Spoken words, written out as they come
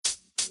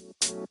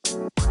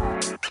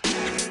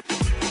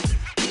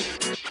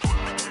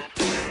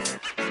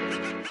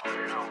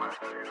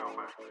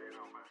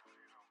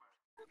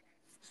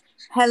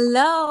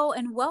Hello,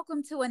 and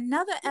welcome to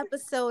another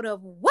episode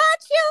of What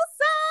You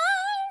Say,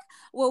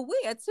 where we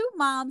are two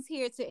moms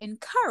here to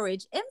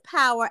encourage,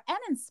 empower, and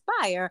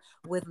inspire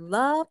with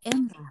love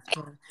and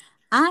laughter.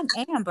 I'm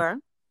Amber.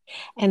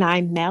 And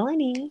I'm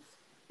Melanie.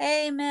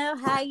 Hey, Mel,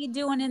 how you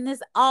doing in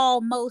this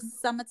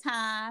almost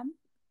summertime?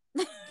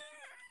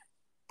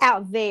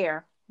 Out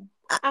there.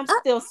 I'm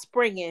still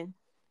springing.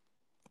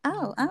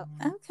 Oh,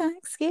 okay.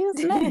 Excuse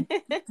me.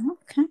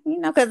 Okay,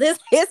 because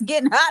it's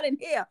getting hot in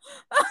here.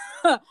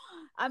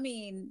 I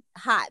mean,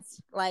 hot,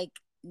 like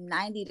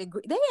 90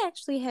 degrees. They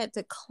actually had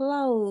to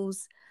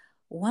close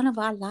one of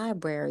our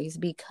libraries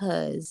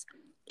because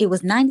it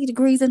was 90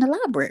 degrees in the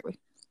library.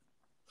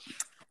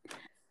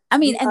 I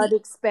mean, the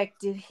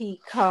unexpected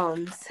heat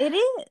comes. It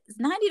is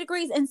 90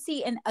 degrees. And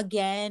see, and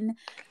again,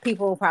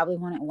 people will probably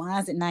wonder, why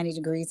is it 90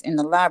 degrees in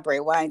the library?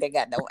 Why ain't they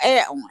got no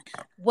air on?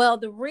 Well,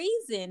 the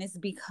reason is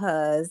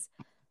because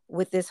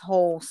with this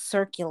whole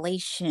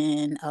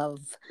circulation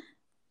of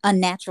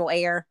unnatural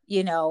air,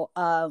 and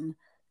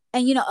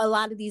a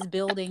lot of these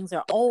buildings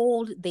are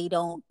old. They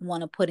don't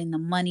want to put in the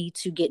money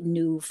to get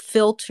new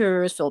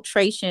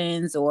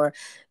filtrations, or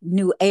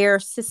new air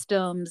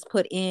systems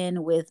put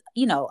in with,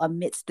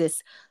 amidst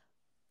this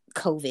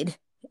COVID,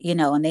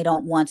 and they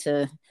don't want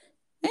to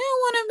be,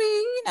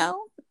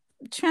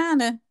 trying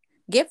to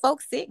get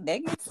folks sick.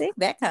 They get sick,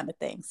 that kind of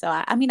thing. So,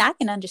 I mean, I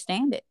can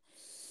understand it.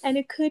 And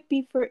it could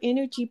be for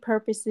energy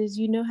purposes.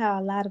 You know how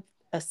a lot of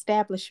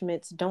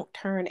establishments don't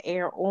turn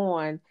air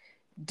on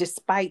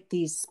despite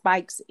these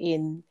spikes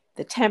in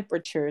the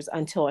temperatures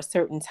until a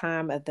certain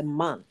time of the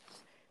month.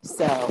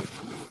 So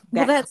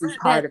that's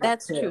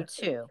true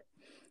too.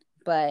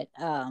 But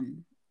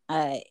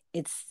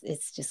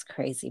it's just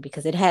crazy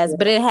because it has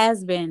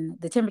been,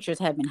 the temperatures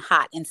have been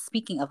hot. And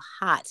speaking of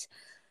hot,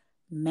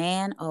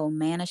 man, oh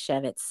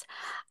Manischewitz,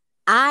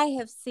 I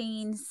have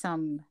seen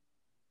some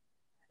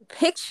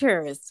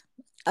pictures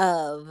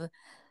of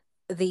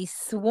the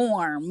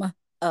swarm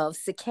of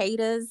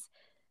cicadas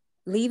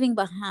leaving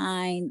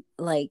behind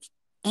like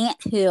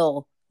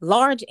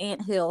large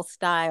anthill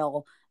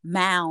style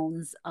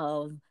mounds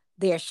of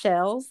their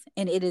shells,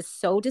 and it is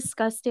so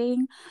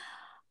disgusting.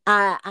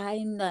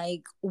 I'm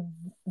like,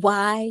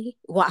 why?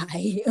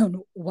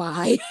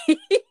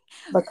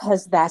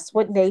 Because that's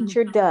what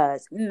nature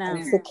does. No.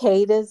 And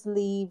cicadas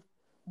leave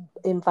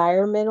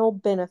environmental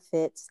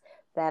benefits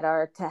that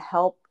are to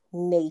help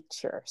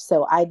nature.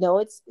 So I know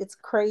it's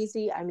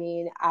crazy. I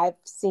mean, I've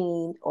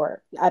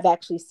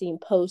actually seen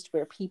posts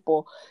where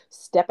people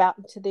step out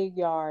into their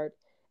yard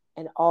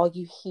and all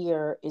you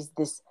hear is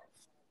this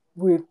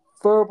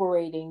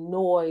reverberating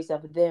noise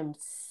of them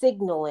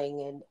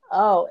signaling,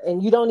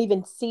 and you don't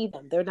even see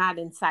them. They're not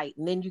in sight.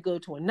 And then you go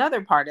to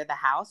another part of the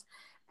house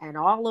and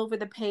all over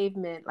the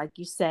pavement, like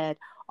you said,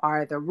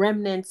 are the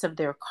remnants of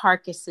their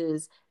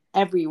carcasses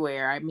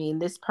everywhere. I mean,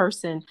 this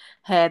person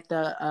had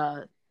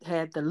the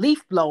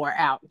leaf blower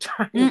out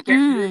trying to get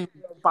their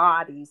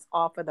bodies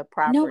off of the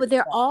property. No, but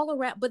they're all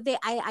around. But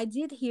I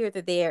did hear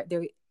that they're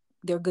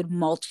good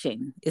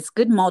mulching. It's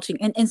good mulching.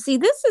 And see,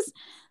 this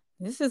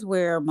is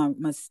where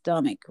my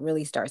stomach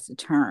really starts to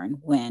turn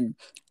when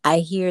I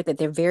hear that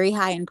they're very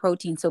high in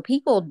protein. So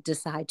people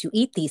decide to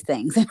eat these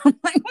things. And I'm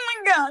like,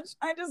 oh my gosh,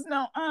 I just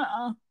know.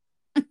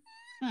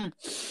 No,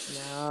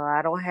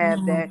 I don't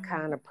have that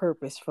kind of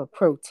purpose for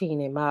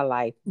protein in my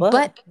life.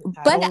 But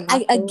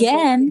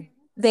again,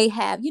 they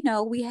have,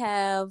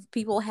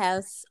 people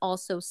have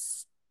also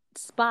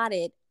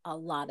spotted a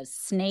lot of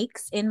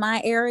snakes in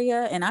my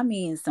area. And I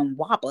mean, some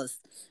whoppers.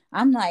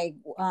 I'm like,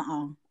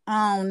 I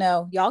don't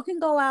know. Y'all can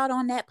go out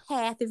on that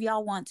path if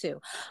y'all want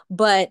to.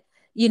 But,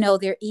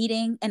 they're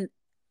eating. And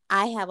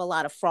I have a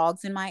lot of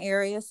frogs in my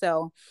area.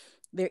 So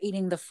they're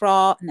eating the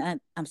frog.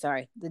 I'm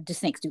sorry. The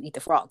snakes do eat the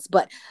frogs.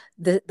 But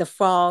the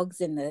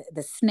frogs and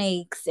the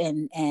snakes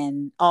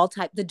and all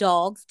type, the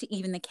dogs to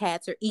even the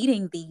cats are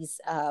eating these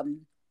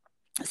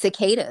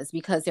cicadas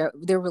because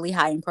they're really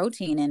high in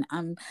protein.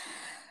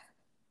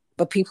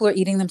 But people are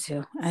eating them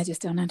too. I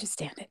just don't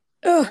understand it.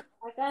 Ugh.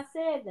 Like I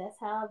said, that's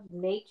how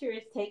nature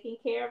is taking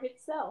care of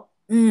itself.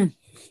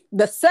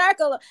 The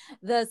circle of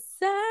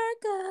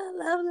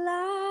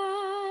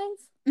life.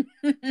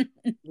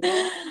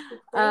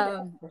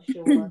 For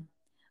sure.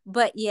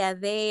 But yeah,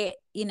 they,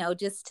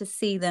 just to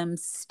see them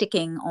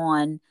sticking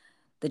on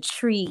the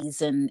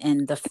trees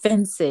and the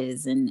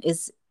fences, and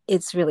it's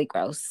really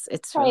gross.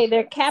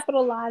 They're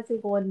capitalizing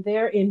on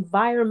their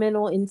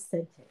environmental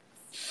incentives.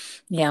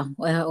 Yeah,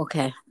 well,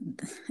 okay,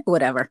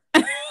 whatever.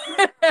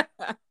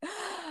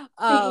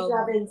 Speaking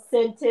of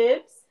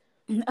incentives.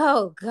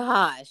 Oh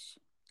gosh.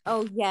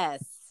 Oh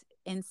yes,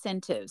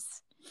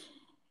 incentives.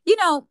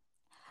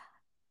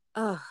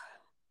 I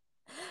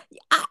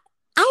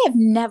have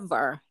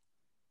never,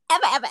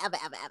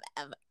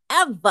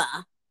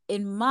 ever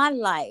in my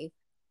life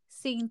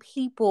seen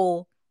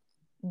people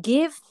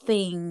give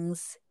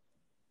things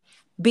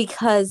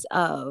because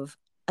of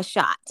a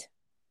shot,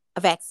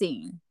 a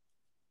vaccine.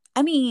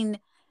 I mean,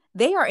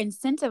 they are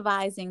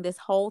incentivizing this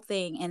whole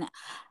thing. And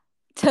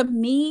to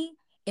me,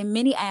 in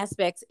many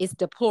aspects, it's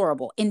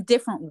deplorable in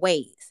different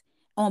ways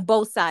on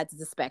both sides of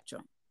the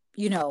spectrum.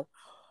 You know,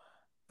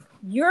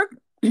 you're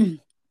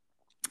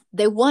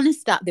they want to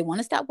stop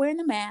wearing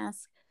the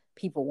mask.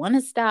 People want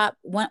to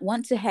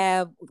want to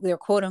have their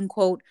quote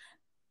unquote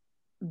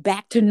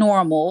back to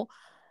normal.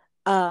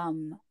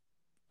 Um,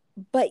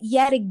 but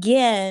yet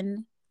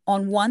again,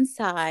 on one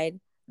side,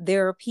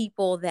 there are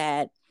people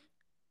that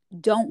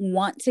don't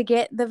want to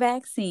get the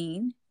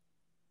vaccine.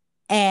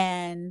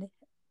 And,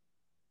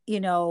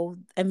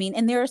 I mean,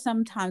 and there are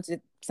sometimes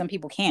that some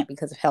people can't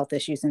because of health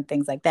issues and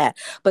things like that.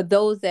 But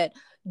those that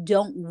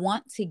don't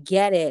want to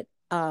get it,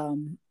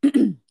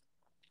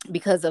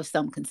 because of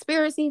some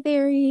conspiracy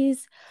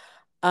theories,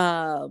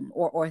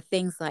 or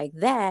things like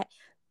that,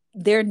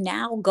 they're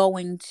now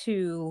going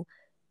to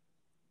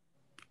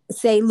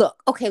say,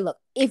 look, okay, look,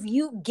 if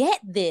you get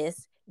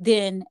this,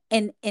 then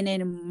and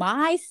in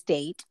my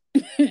state,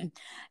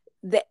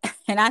 that,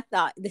 and I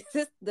thought this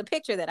is the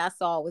picture that I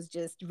saw was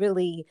just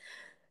really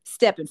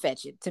step and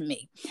fetch it to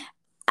me.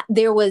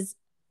 There was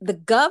the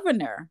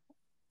governor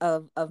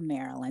of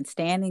Maryland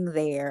standing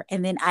there,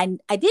 and then I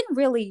didn't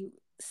really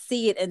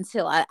see it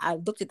until I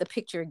looked at the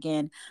picture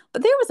again.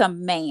 But there was a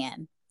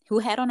man who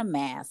had on a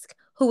mask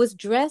who was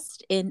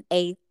dressed in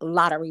a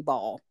lottery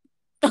ball.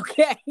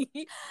 Okay.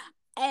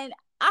 And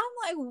I'm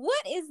like,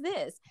 what is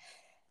this?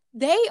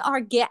 They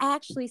are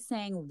actually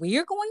saying,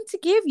 we're going to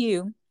give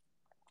you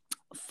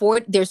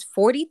there's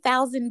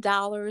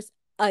 $40,000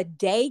 a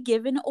day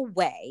given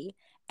away,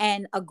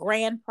 and a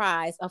grand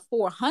prize of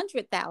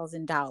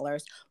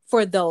 $400,000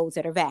 for those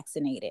that are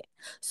vaccinated.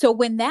 So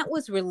when that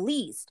was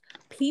released,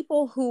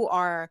 people who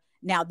are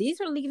now,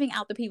 these are leaving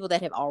out the people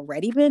that have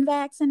already been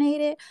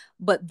vaccinated,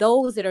 but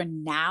those that are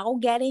now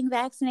getting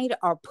vaccinated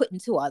are put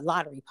into a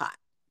lottery pot.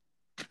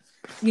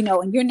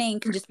 And your name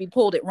can just be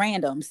pulled at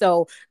random.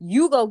 So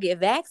you go get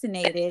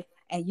vaccinated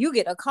and you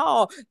get a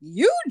call,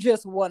 you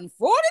just won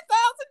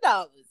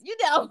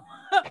 $40,000.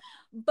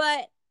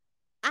 But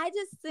I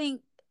just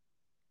think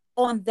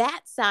on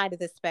that side of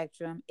the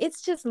spectrum,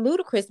 it's just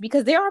ludicrous,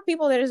 because there are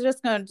people that are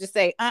just going to just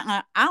say,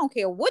 I don't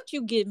care what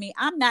you give me,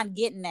 I'm not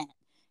getting that.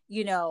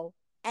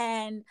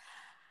 And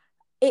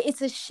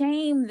it's a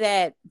shame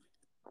that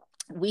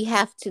we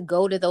have to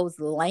go to those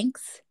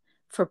lengths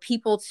for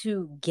people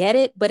to get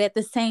it. But at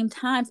the same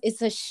time,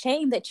 it's a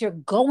shame that you're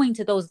going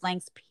to those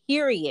lengths,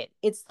 period.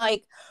 It's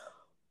like,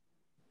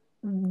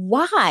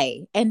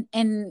 why? And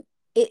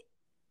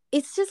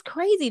it's just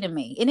crazy to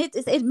me. And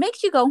it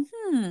makes you go,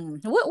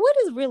 what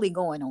is really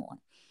going on?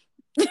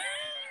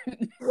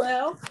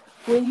 Well,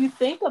 when you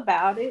think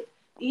about it,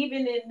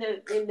 even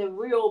in the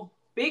real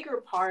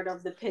bigger part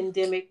of the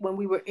pandemic, when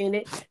we were in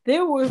it,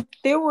 there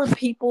were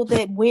people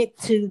that went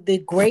to the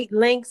great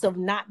lengths of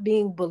not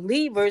being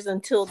believers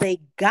until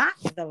they got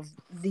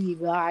the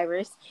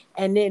virus,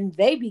 and then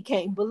they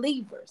became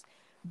believers.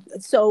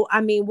 So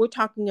I mean, we're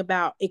talking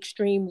about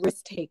extreme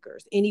risk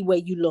takers any way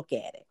you look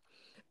at it.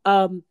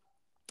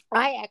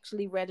 I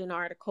actually read an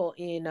article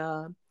in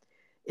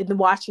the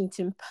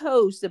Washington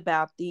Post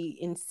about the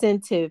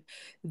incentive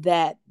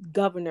that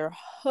Governor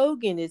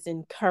Hogan is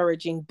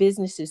encouraging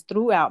businesses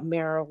throughout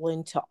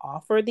Maryland to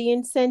offer the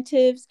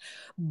incentives,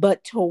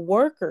 but to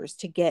workers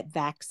to get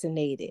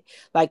vaccinated.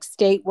 Like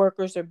state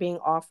workers are being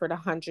offered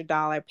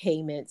 $100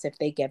 payments if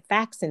they get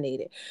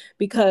vaccinated,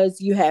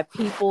 because you have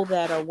people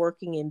that are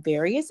working in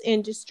various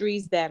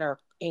industries that are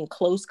in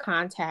close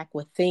contact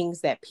with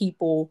things that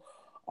people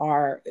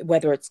are,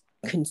 whether it's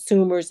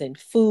consumers in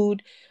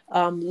food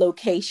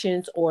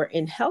locations or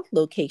in health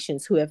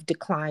locations, who have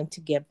declined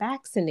to get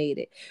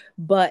vaccinated.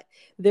 But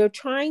they're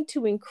trying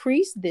to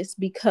increase this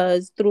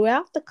because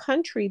throughout the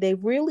country,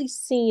 they've really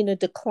seen a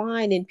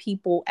decline in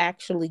people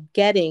actually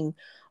getting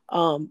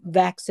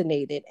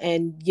vaccinated.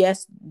 And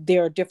yes,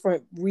 there are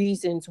different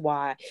reasons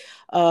why.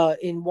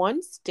 In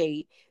one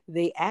state,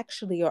 they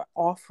actually are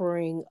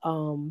offering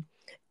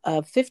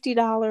a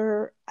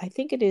 $50, I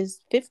think it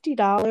is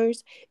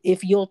 $50,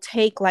 if you'll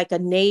take like a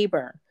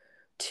neighbor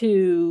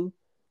to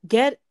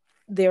get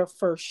their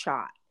first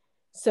shot.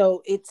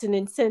 So it's an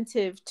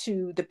incentive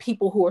to the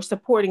people who are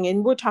supporting,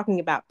 and we're talking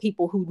about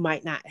people who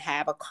might not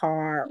have a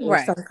car or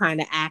Right. some kind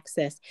of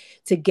access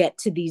to get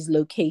to these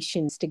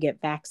locations to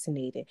get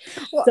vaccinated.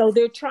 Well, So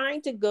they're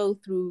trying to go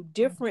through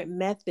different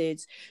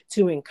methods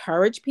to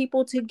encourage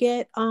people to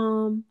get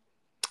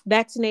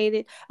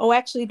vaccinated. Oh,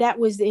 actually, that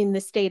was in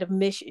the state of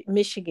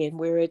Michigan,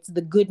 where it's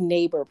the Good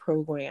Neighbor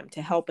program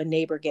to help a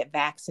neighbor get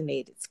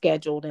vaccinated,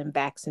 scheduled and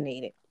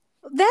vaccinated.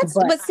 But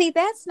but see,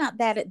 that's not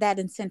that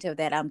incentive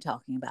that I'm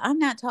talking about. I'm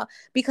not talking,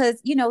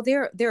 because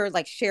there are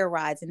like share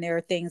rides, and there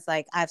are things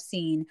like I've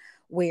seen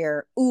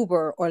where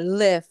Uber or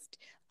Lyft,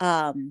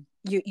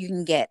 you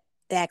can get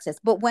access.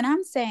 But when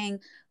I'm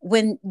saying,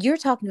 when you're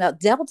talking about,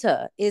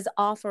 Delta is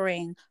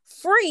offering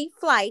free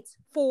flights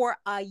for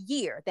a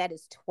year, that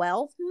is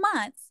 12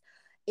 months.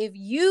 If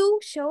you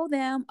show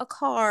them a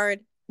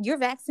card, your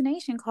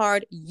vaccination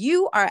card,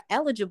 you are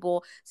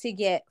eligible to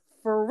get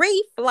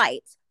free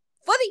flights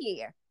for the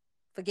year.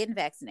 for getting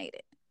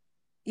vaccinated.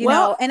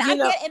 Well, And I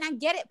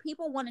get it.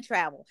 People want to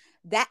travel.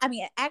 That, I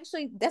mean,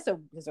 actually, that's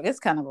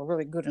kind of a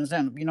really good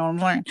incentive. You know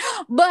what I'm saying?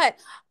 But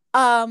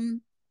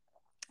um,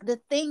 the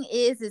thing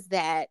is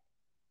that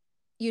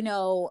you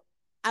know,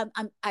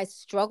 I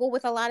struggle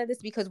with a lot of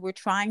this because we're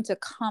trying to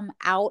come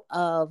out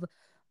of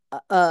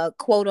a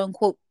quote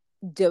unquote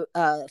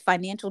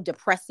financial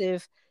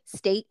depressive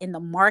state in the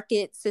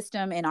market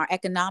system, in our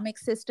economic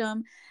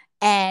system,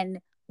 and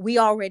we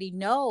already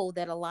know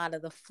that a lot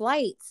of the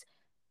flights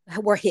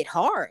were hit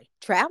hard.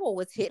 Travel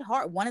was hit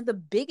hard. One of the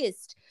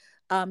biggest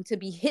to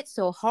be hit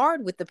so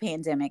hard with the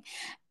pandemic.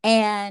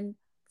 And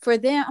for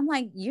them, I'm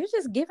like, you're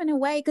just giving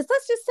away. Because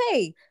let's just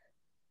say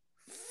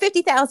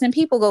 50,000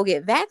 people go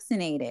get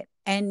vaccinated.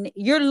 And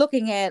you're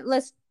looking at,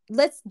 let's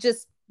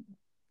just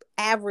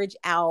average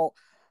out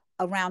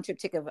a round trip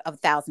ticket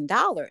of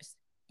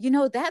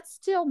 $1,000. That's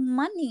still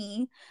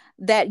money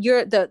that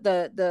you're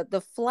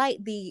the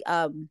flight, the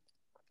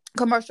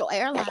commercial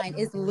airline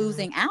is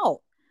losing out.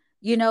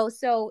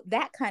 So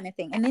that kind of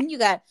thing. And then you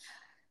got,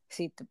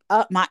 see,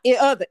 my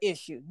other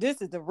issue.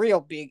 This is the real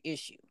big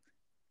issue.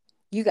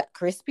 You got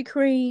Krispy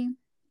Kreme,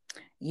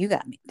 you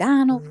got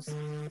McDonald's,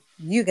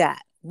 you got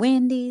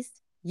Wendy's,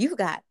 you've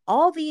got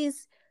all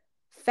these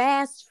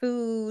fast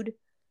food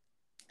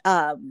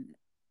um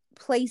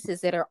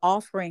places that are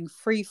offering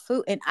free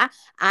food. And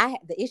I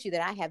the issue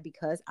that I have,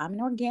 because I'm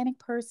an organic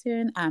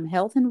person, I'm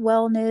health and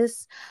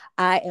wellness,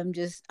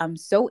 I'm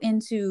so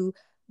into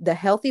the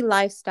healthy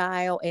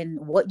lifestyle, and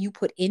what you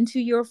put into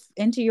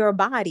your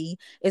body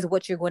is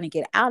what you're going to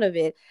get out of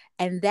it.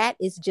 And that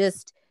is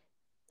just,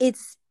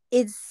 it's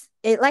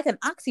like an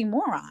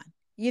oxymoron.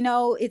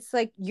 It's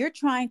like you're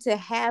trying to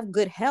have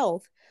good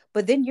health,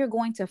 but then you're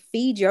going to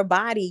feed your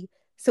body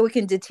so it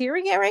can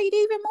deteriorate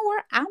even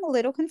more. I'm a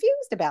little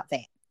confused about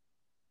that.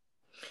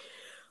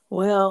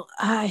 Well,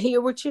 I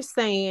hear what you're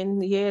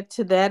saying. Yeah,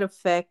 to that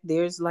effect,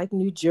 there's like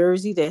New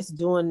Jersey that's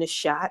doing the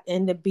shot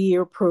and the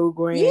beer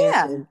program,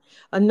 Yeah. and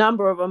a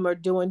number of them are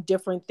doing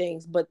different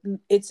things. But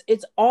it's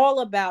all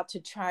about to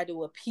try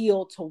to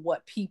appeal to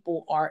what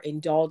people are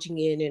indulging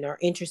in and are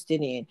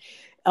interested in.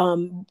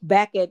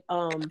 Back at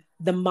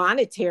the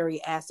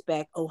monetary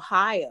aspect,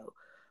 Ohio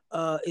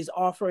is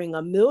offering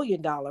 $1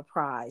 million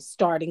prize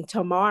starting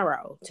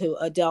tomorrow to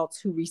adults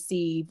who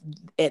receive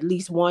at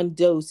least one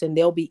dose, and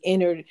they'll be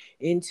entered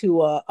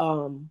into a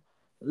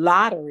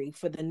lottery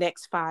for the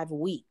next 5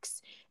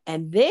 weeks.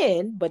 And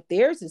then, but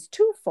theirs is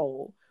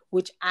twofold,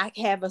 which I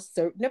have a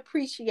certain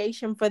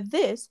appreciation for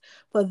this.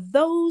 For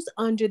those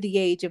under the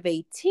age of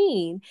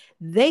 18,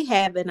 they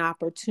have an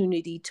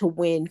opportunity to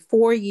win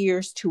 4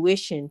 years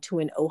tuition to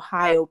an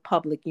Ohio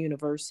public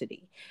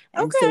university.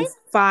 And so Okay.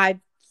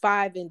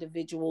 five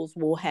individuals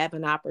will have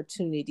an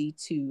opportunity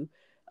to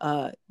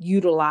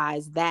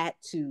utilize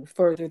that to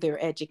further their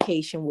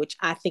education, which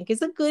I think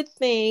is a good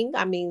thing.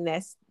 I mean,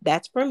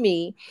 that's for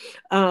me.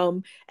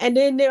 And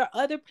then there are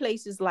other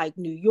places like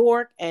New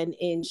York and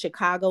in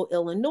Chicago,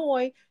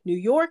 Illinois. New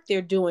York,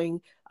 they're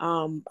doing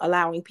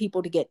allowing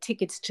people to get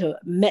tickets to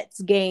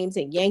Mets games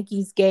and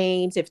Yankees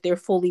games if they're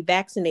fully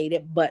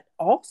vaccinated. But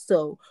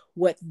also,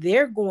 what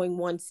they're going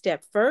one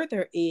step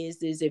further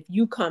is if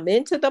you come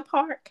into the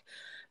park,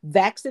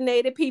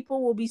 vaccinated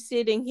people will be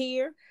sitting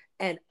here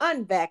and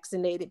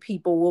unvaccinated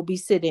people will be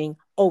sitting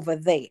over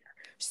there.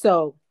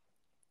 So,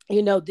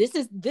 this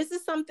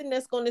is something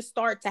that's going to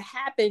start to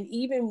happen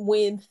even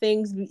when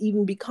things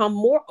even become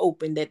more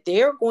open, that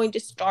they're going to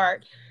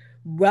start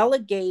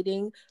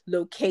relegating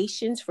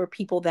locations for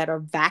people that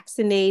are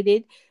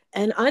vaccinated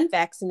and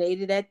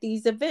unvaccinated at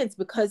these events,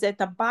 because at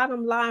the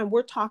bottom line,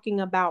 we're talking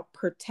about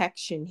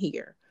protection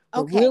here.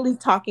 We're Okay. really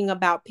talking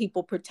about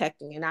people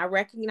protecting. And I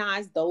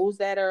recognize those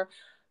that are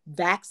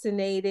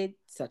vaccinated,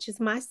 such as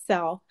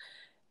myself,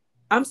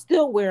 I'm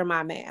still wearing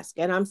my mask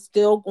and I'm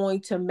still going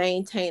to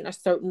maintain a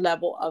certain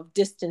level of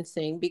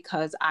distancing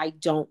because I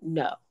don't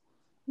know.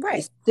 Right.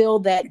 It's still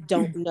that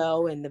don't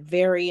know, and the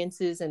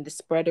variances and the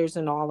spreaders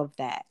and all of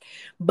that.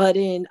 But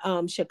in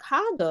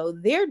Chicago,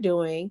 they're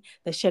doing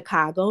the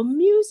Chicago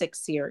Music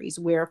Series,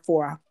 where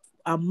for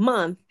a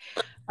month,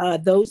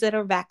 those that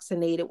are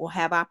vaccinated will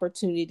have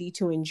opportunity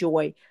to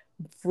enjoy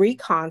free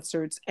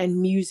concerts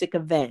and music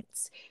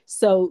events.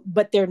 So,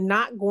 but they're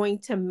not going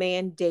to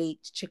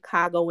mandate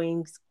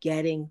Chicagoans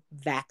getting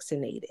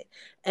vaccinated.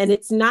 And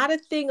it's not a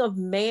thing of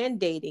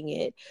mandating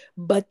it,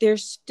 but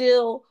there's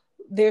still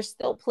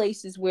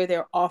places where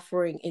they're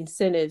offering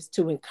incentives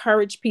to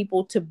encourage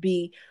people to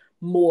be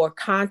more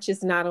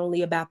conscious, not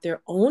only about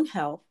their own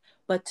health,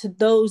 but to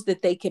those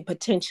that they can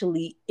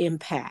potentially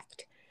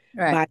impact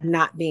Right. by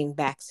not being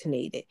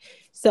vaccinated.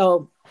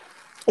 So,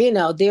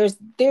 there's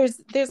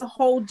a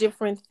whole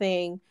different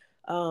thing.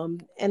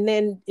 And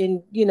then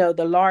in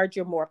the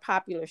larger, more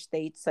popular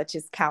states such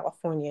as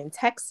California and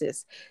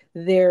Texas,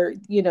 they're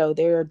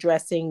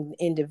addressing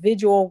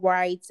individual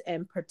rights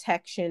and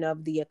protection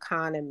of the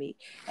economy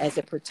as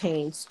it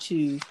pertains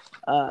to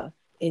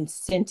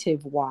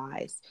incentive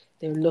wise.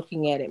 They're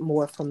looking at it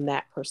more from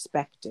that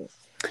perspective.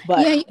 But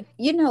Yeah,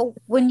 you know,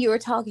 when you were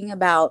talking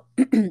about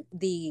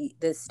the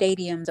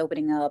stadiums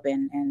opening up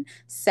and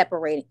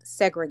separating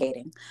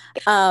segregating,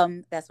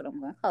 that's what I'm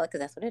going to call it because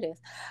that's what it is.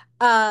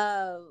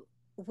 Uh,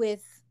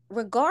 with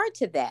regard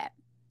to that,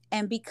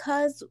 and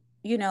because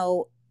you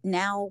know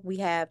now we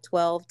have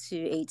 12 to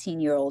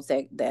 18-year-olds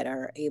that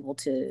are able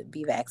to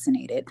be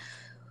vaccinated,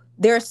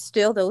 there are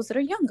still those that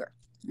are younger,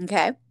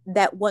 okay,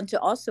 that want to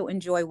also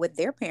enjoy with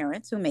their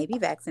parents who may be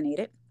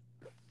vaccinated.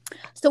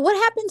 So what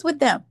happens with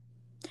them?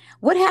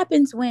 What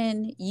happens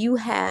when you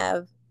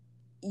have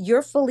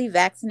your fully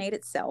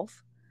vaccinated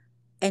self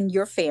and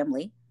your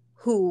family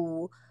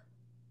who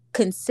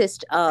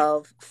consist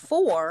of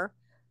four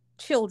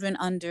children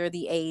under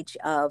the age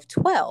of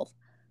 12?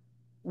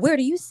 Where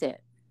do you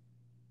sit?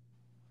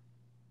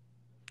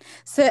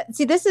 So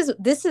see, this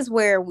is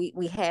where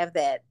we have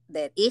that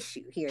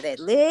issue here, that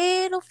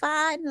little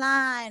fine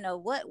line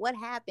of what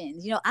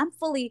happens. You know, I'm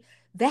fully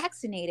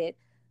vaccinated,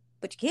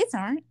 but your kids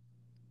aren't.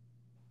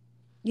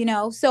 You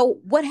know, so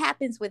what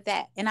happens with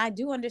that? And I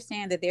do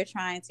understand that they're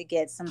trying to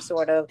get some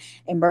sort of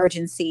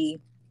emergency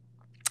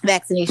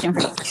vaccination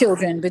for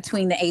children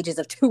between the ages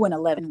of 2 and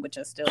 11, which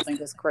I still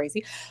think is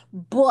crazy.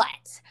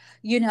 But,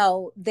 you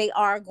know, they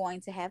are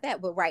going to have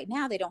that. But right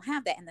now they don't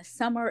have that. And the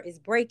summer is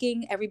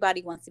breaking.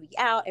 Everybody wants to be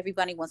out.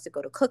 Everybody wants to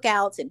go to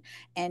cookouts, and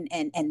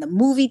the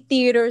movie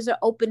theaters are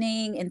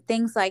opening and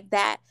things like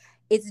that.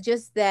 It's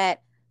just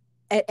that,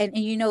 and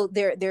you know,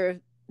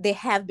 they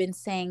have been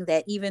saying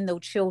that even though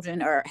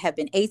children have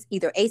been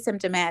either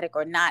asymptomatic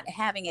or not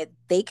having it,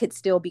 they could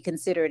still be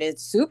considered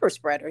as super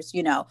spreaders,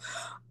 you know.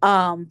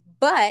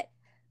 But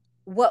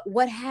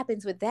what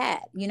happens with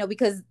that? You know,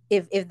 because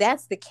if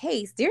that's the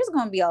case, there's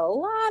going to be a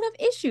lot of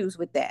issues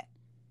with that.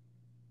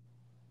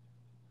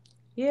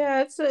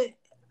 yeah,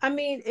 I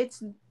mean,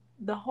 it's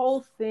the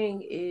whole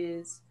thing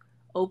is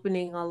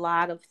opening a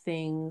lot of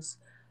things,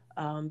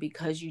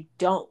 because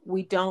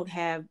we don't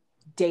have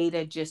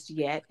data just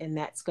yet, and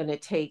that's going to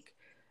take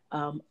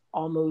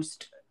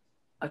almost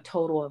a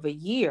total of a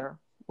year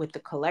with the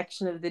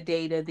collection of the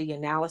data, the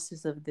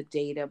analysis of the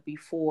data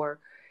before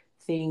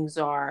things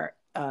are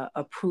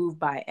approved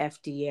by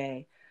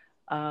FDA.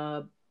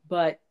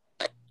 But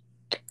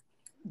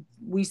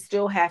we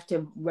still have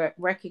to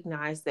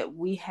recognize that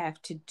we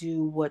have to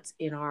do what's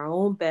in our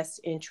own best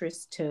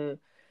interest to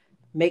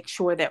make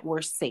sure that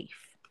we're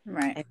safe.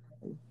 Right.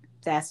 And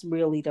that's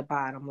really the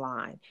bottom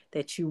line,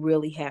 that you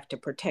really have to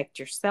protect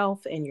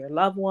yourself and your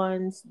loved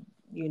ones.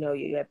 You know,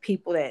 you have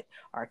people that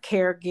are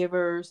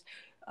caregivers.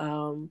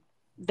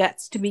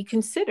 That's to be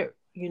considered,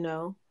 you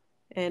know,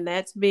 and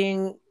that's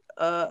being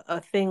a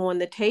thing on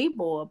the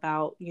table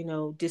about, you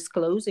know,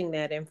 disclosing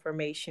that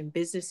information.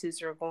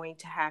 Businesses are going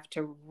to have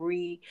to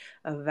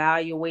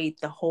reevaluate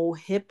the whole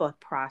HIPAA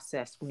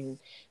process when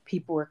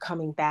people are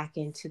coming back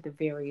into the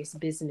various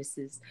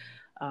businesses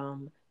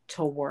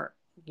to work.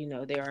 You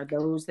know, there are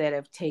those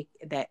that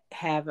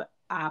have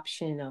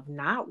option of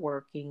not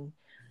working,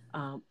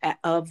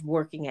 of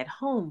working at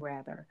home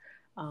rather,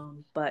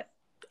 but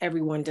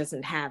everyone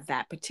doesn't have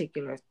that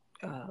particular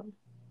uh,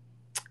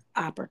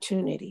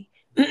 opportunity.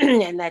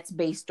 And that's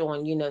based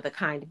on, you know, the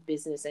kind of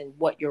business and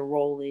what your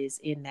role is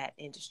in that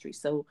industry.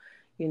 So,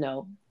 you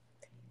know,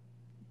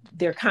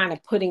 they're kind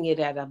of putting it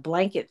at a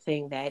blanket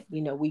thing that,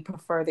 you know, we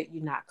prefer that you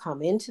not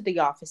come into the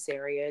office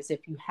areas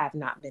if you have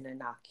not been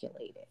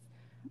inoculated.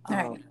 um,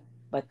 Right.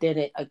 but then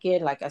it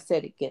again, like I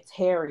said, it gets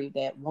hairy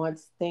that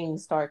once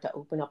things start to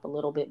open up a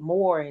little bit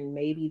more, and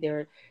maybe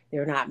they're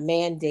not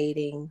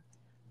mandating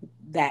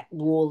that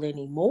rule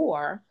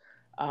anymore,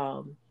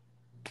 um,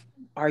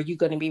 are you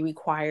going to be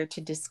required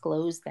to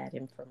disclose that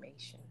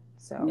information?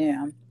 So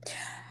Yeah.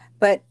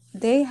 But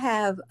they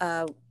have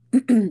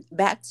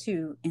back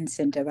to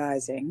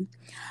incentivizing.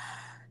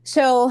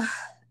 So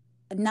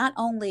not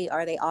only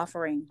are they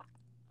offering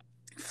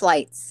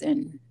flights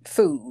and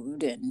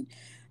food and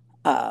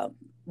uh,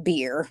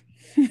 beer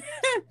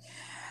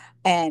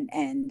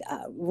and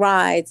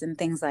rides and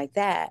things like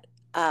that,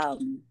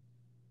 um,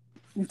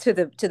 to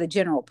the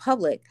general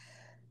public,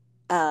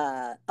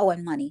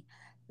 and money,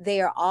 they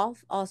are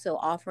also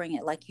offering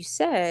it, like you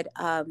said,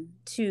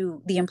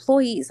 to the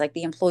employees, like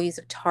the employees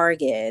of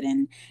Target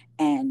and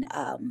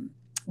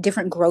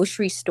different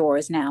grocery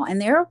stores now.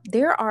 And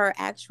there are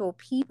actual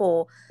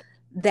people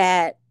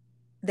that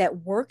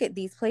work at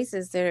these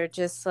places that are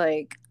just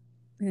like,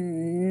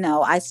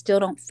 no, I still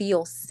don't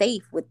feel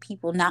safe with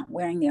people not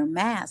wearing their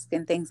mask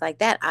and things like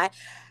that. I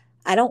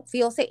don't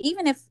feel safe,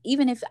 even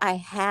if I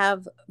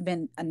have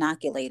been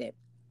inoculated.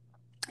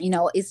 You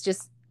know, it's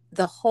just,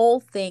 the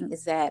whole thing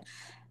is that,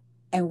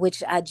 and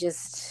which I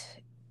just,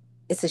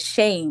 it's a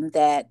shame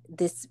that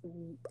this,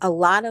 a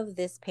lot of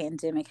this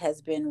pandemic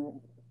has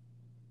been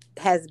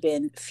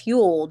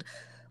fueled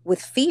with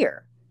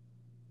fear,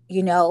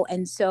 you know.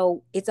 And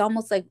so it's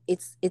almost like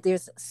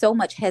there's so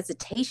much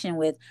hesitation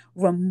with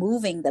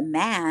removing the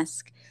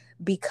mask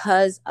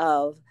because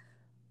of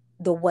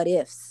the what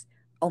ifs.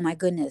 Oh my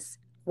goodness.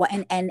 What,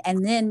 and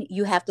then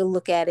you have to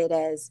look at it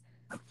as,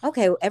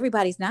 Okay, well,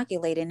 everybody's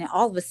inoculated, and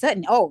all of a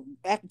sudden, oh,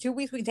 after 2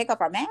 weeks, we can take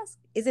off our mask.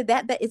 Is it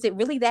that? Is it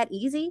really that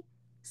easy?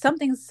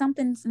 Something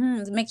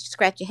makes you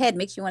scratch your head,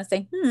 makes you want to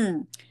say,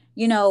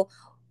 you know,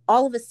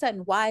 all of a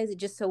sudden, why is it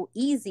just so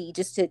easy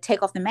just to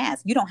take off the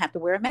mask? You don't have to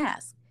wear a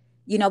mask,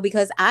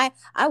 because I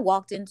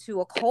walked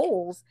into a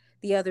Kohl's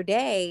the other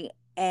day,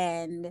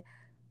 and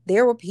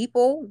there were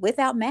people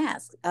without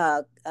masks.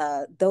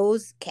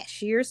 Those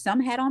cashiers, some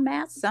had on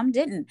masks, some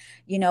didn't.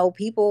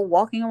 People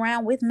walking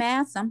around with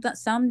masks,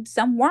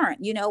 some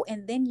weren't.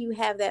 And then you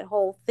have that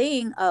whole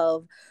thing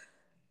of,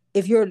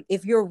 if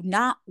you're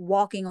not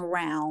walking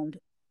around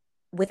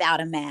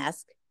without a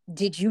mask,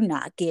 did you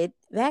not get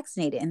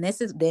vaccinated? And this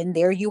is then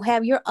there you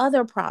have your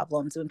other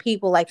problems when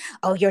people like,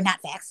 oh, you're not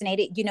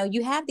vaccinated.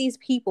 You have these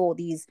people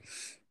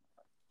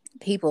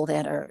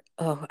that are,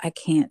 oh, I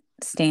can't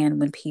stand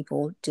when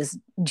people just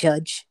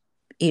judge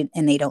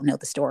and they don't know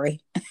the story.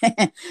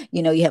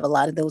 You have a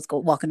lot of those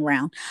walking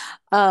around.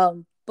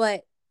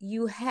 But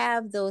you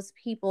have those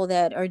people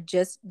that are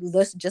just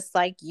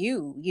like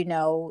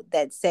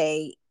that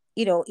say,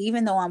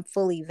 even though I'm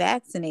fully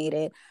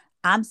vaccinated,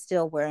 I'm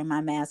still wearing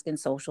my mask and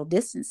social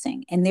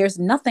distancing. And there's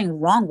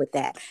nothing wrong with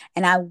that.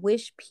 And I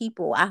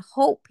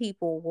hope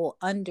people will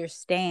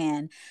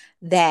understand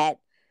that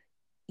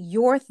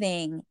your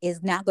thing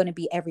is not going to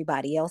be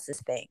everybody else's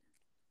thing.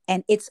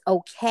 And it's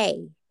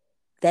okay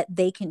that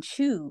they can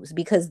choose,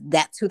 because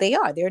that's who they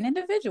are. They're an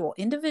individual.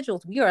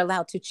 Individuals, we are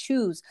allowed to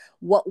choose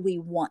what we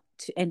want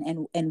to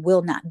and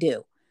will not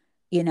do.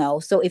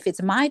 So if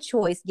it's my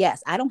choice,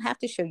 yes, I don't have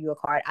to show you a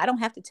card. I don't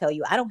have to tell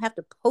you. I don't have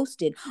to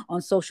post it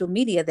on social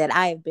media that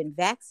I have been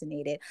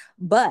vaccinated.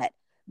 But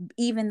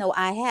even though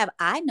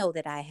I know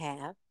that I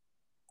have,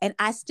 and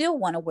I still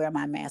want to wear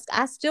my mask.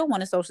 I still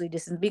want to socially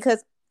distance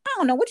because I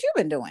don't know what you've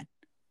been doing.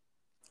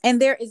 And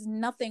there is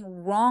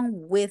nothing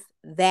wrong with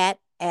that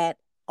at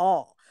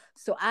all.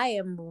 So I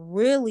am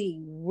really,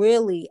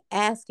 really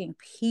asking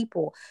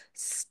people,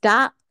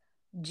 stop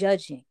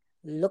judging.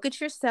 Look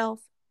at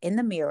yourself in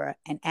the mirror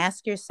and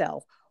ask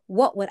yourself,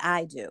 what would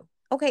I do?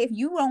 Okay, if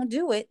you don't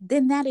do it,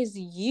 then that is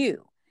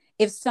you.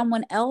 If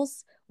someone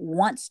else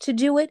wants to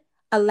do it,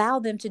 allow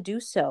them to do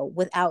so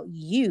without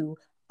you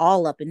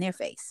all up in their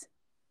face.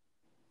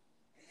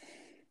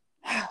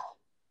 Yeah,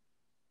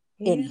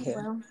 Anywho.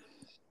 well,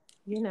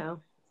 you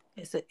know,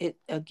 it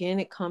again.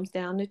 It comes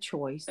down to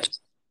choice,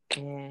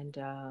 and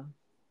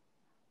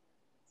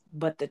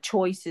but the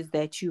choices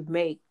that you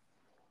make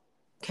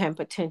can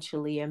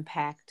potentially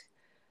impact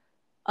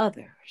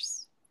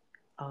others.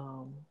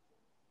 Um,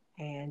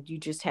 and you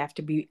just have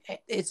to be.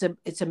 It's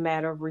a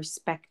matter of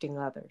respecting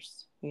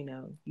others.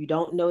 You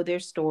don't know their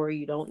story.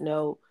 You don't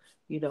know,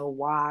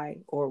 why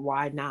or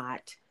why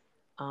not.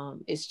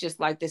 It's just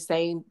like the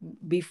same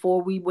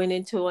before we went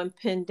into a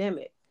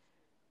pandemic.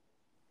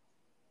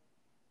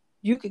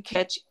 You could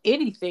catch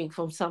anything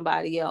from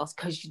somebody else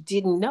because you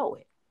didn't know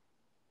it.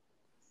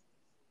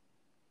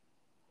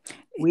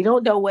 We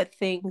don't know what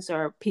things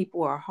are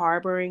people are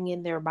harboring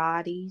in their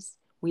bodies.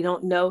 We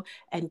don't know.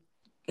 And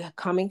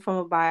coming from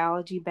a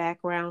biology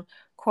background,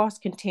 cross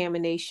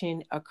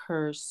contamination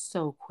occurs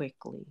so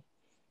quickly.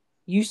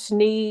 You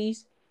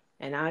sneeze,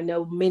 and I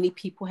know many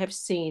people have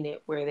seen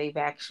it where they've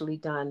actually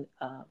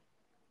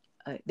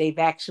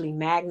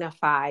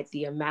magnified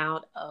the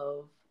amount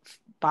of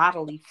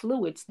bodily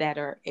fluids that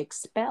are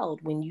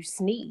expelled when you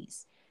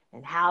sneeze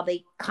and how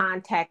they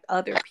contact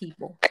other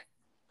people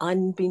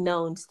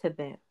unbeknownst to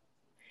them.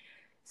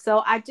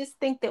 So I just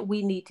think that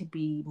we need to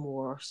be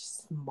more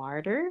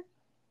smarter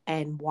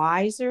and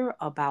wiser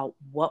about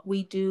what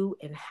we do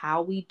and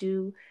how we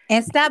do,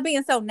 And stop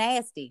being so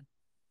nasty.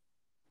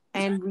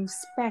 and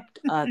respect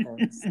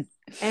others.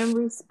 And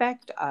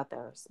respect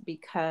others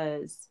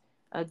because,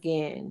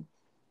 again,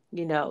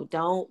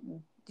 don't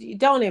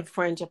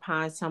infringe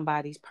upon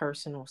somebody's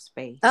personal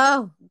space.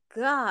 Oh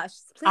gosh,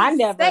 I please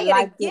never say it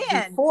liked it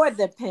again. before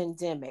the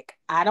pandemic.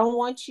 I don't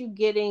want you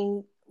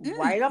getting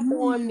right up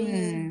on me.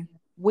 Mm-hmm.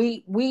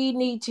 We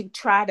need to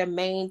try to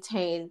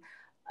maintain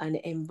an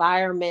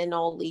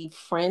environmentally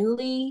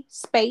friendly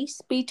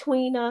space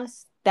between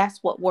us.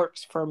 That's what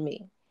works for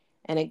me.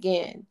 And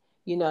again,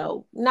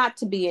 not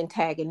to be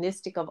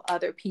antagonistic of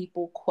other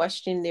people,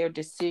 question their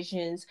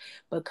decisions,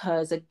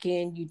 because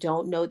again, you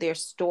don't know their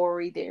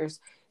story.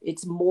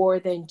 It's more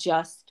than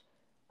just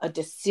a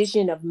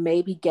decision of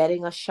maybe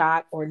getting a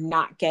shot or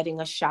not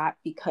getting a shot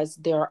because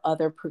there are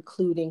other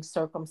precluding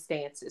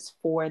circumstances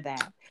for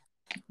that.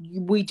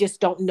 We just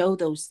don't know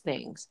those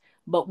things,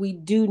 but we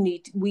do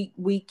need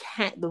we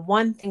can't the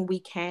one thing we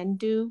can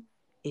do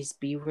is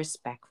be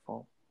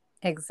respectful.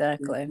 Be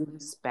Exactly.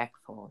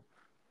 respectful.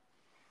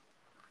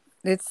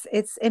 It's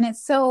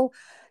so,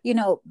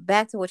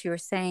 back to what you were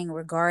saying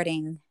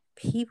regarding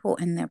people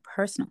and their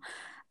personal.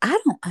 I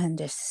don't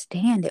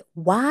understand it.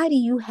 Why do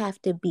you have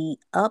to be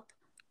up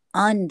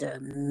under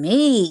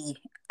me?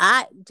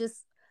 I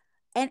just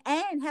and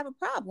have a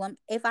problem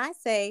if I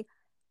say,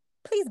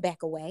 please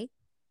back away.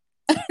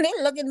 They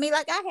look at me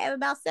like I have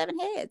about seven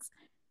heads.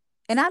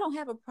 And I don't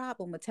have a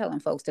problem with telling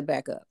folks to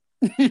back up.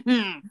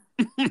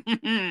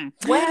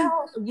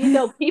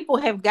 Well, people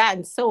have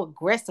gotten so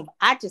aggressive.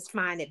 I just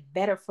find it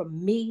better for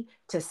me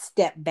to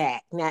step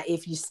back. Now,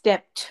 if you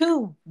step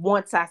two,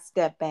 once I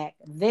step back,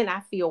 then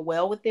I feel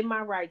well within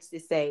my rights to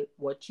say,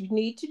 what you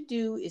need to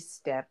do is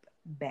step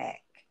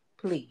back,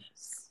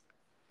 please.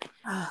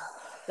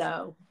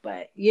 So,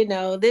 but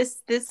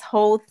this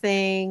whole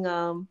thing,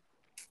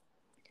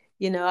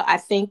 I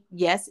think,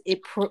 yes,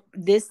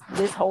 this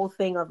whole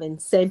thing of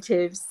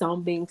incentives,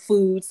 some being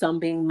food, some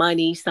being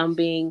money, some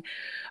being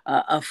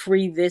a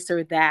free this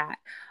or that,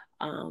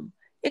 um,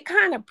 it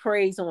kind of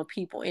preys on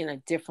people in a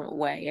different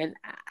way. And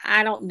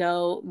I don't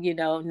know,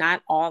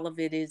 not all of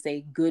it is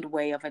a good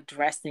way of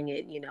addressing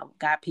it.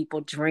 Got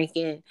people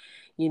drinking,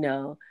 you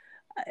know.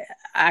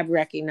 I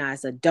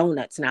recognize a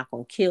donut's not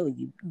going to kill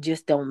you.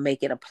 Just don't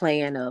make it a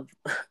plan of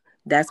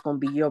that's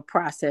going to be your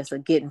process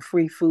of getting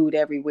free food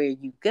everywhere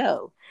you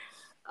go.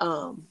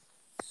 Um,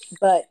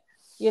 but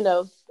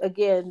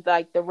again,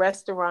 like the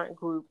restaurant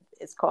group,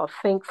 it's called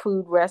Think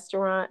Food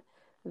Restaurant.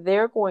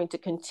 They're going to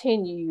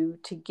continue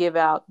to give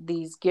out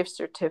these gift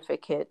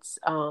certificates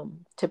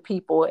to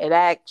people. It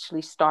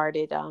actually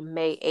started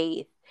May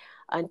 8th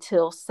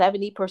until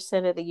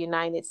 70% of the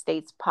United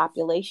States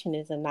population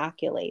is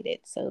inoculated.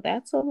 So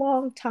that's a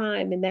long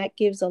time, and that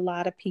gives a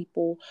lot of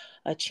people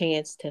a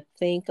chance to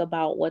think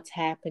about what's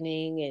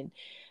happening, and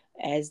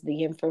as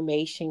the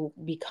information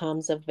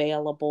becomes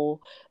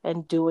available,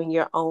 and doing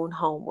your own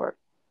homework.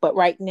 But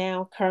right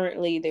now,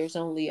 currently, there's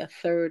only a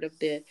third of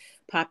the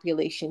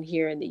population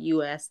here in the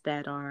US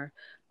that are,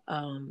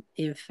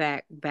 in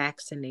fact,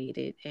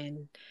 vaccinated.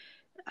 And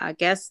I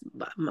guess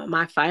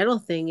my final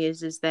thing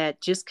is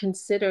that just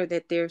consider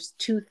that there's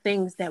two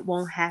things that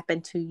won't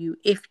happen to you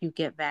if you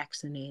get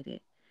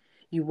vaccinated.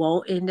 You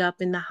won't end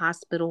up in the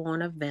hospital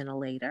on a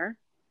ventilator,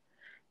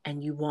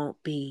 and you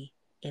won't be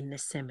in the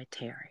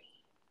cemetery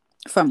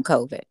from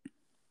COVID.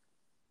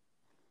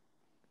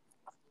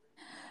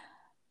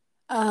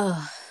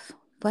 Oh,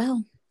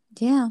 well,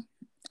 yeah.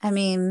 I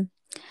mean,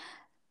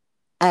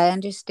 I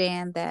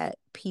understand that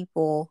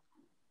people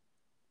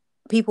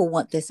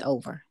want this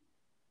over.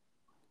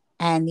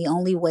 And the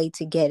only way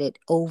to get it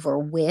over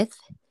with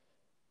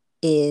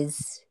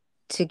is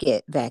to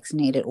get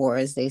vaccinated, or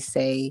as they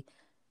say,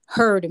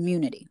 herd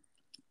immunity,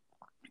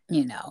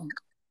 you know.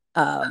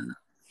 Um,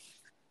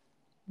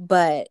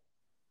 but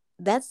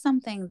that's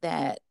something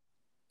that,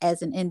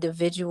 as an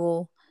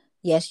individual,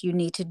 yes, you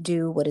need to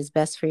do what is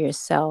best for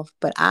yourself.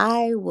 But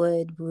I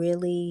would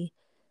really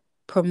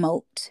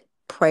promote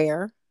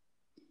prayer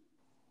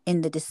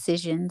in the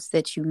decisions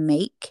that you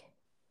make.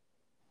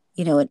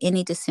 In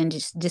any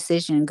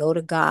decision, go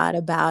to God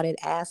about it,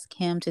 ask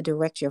him to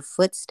direct your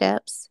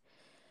footsteps,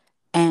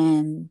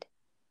 and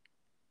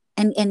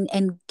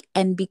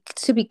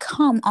to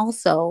become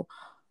also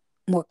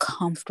more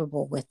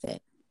comfortable with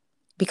it.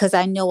 Because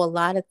I know a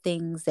lot of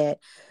things that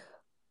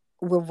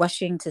we're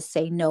rushing to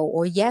say no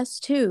or yes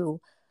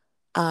to,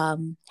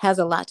 has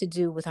a lot to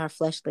do with our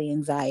fleshly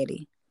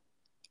anxiety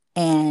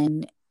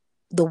and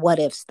the what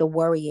ifs, the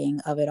worrying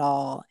of it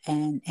all,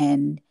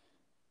 and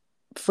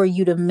for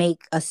you to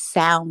make a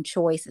sound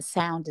choice, a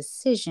sound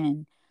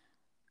decision.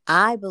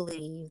 I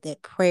believe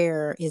that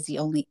prayer is the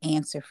only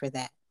answer for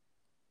that.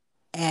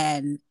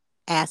 And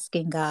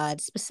asking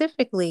God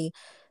specifically,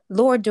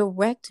 Lord,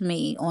 direct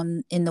me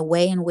on in the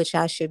way in which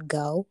I should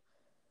go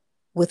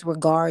with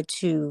regard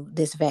to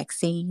this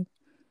vaccine.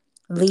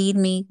 Lead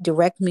me,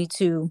 direct me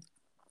to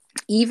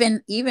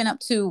even up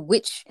to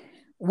which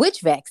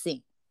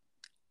vaccine.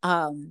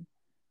 Um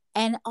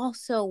and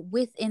also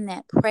within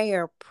that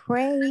prayer,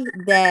 pray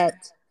that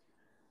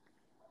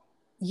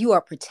you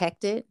are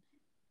protected.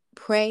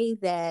 Pray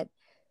that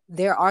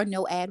there are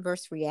no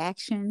adverse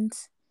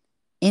reactions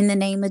in the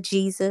name of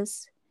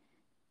Jesus,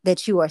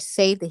 that you are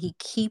safe, that he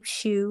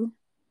keeps you,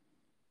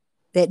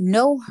 that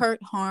no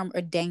hurt, harm, or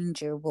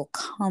danger will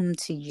come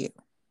to you.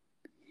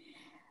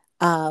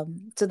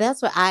 So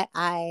that's what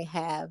I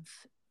have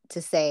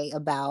to say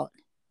about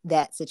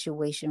that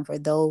situation for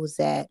those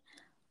that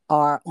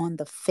are on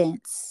the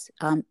fence,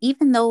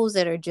 even those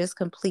that are just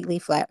completely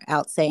flat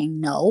out saying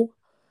no.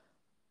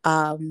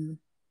 And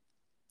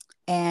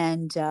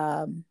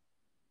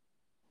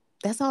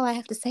that's all I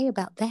have to say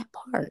about that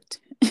part.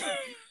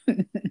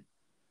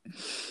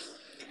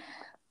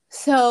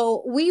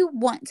 So we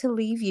want to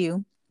leave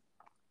you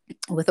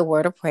with a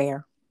word of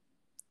prayer.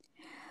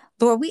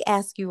 Lord, we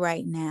ask you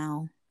right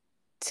now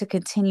to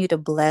continue to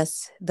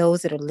bless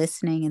those that are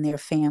listening and their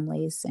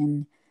families,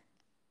 and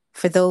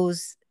for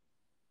those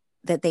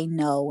that they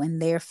know and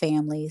their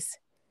families.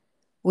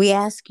 We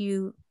ask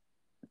you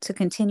to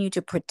continue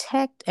to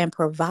protect and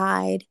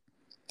provide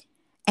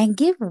and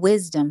give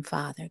wisdom,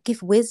 Father.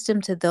 Give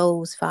wisdom to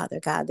those, Father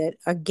God, that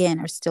again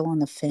are still on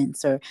the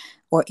fence or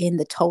in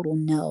the total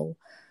no.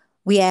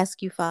 We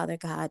ask you, Father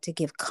God, to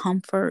give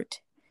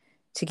comfort,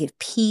 to give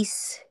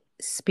peace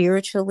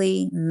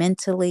spiritually,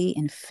 mentally,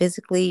 and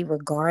physically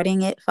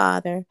regarding it,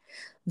 Father.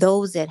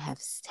 Those that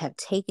have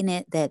taken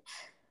it, that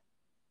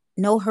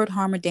no hurt,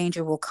 harm, or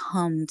danger will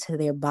come to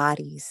their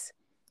bodies,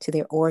 to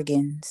their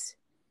organs,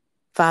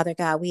 Father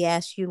God, we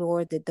ask you,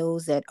 Lord, that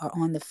those that are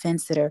on the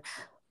fence that are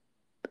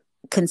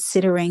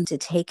considering to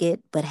take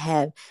it but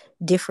have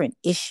different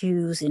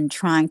issues and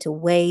trying to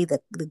weigh the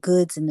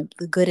goods and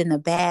the good and the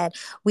bad,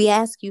 we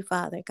ask you,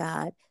 Father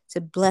God, to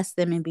bless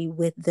them and be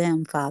with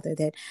them, Father,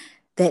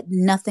 that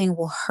nothing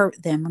will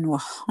hurt them nor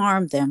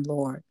harm them,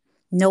 Lord.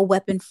 No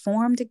weapon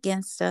formed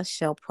against us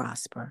shall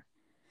prosper.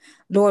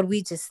 Lord,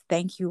 we just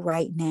thank you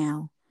right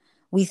now.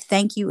 We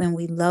thank you and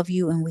we love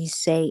you and we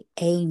say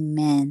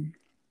amen.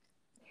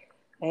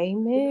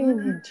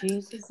 Amen. In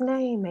Jesus'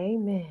 name,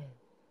 amen.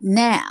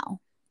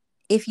 Now,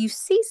 if you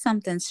see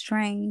something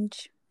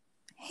strange,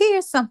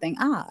 hear something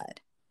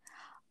odd,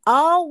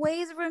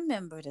 always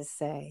remember to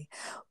say,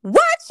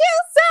 what you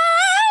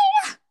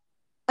say?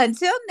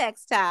 Until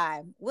next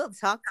time, we'll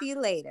talk to you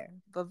later.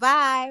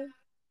 Bye-bye.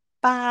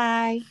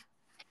 Bye.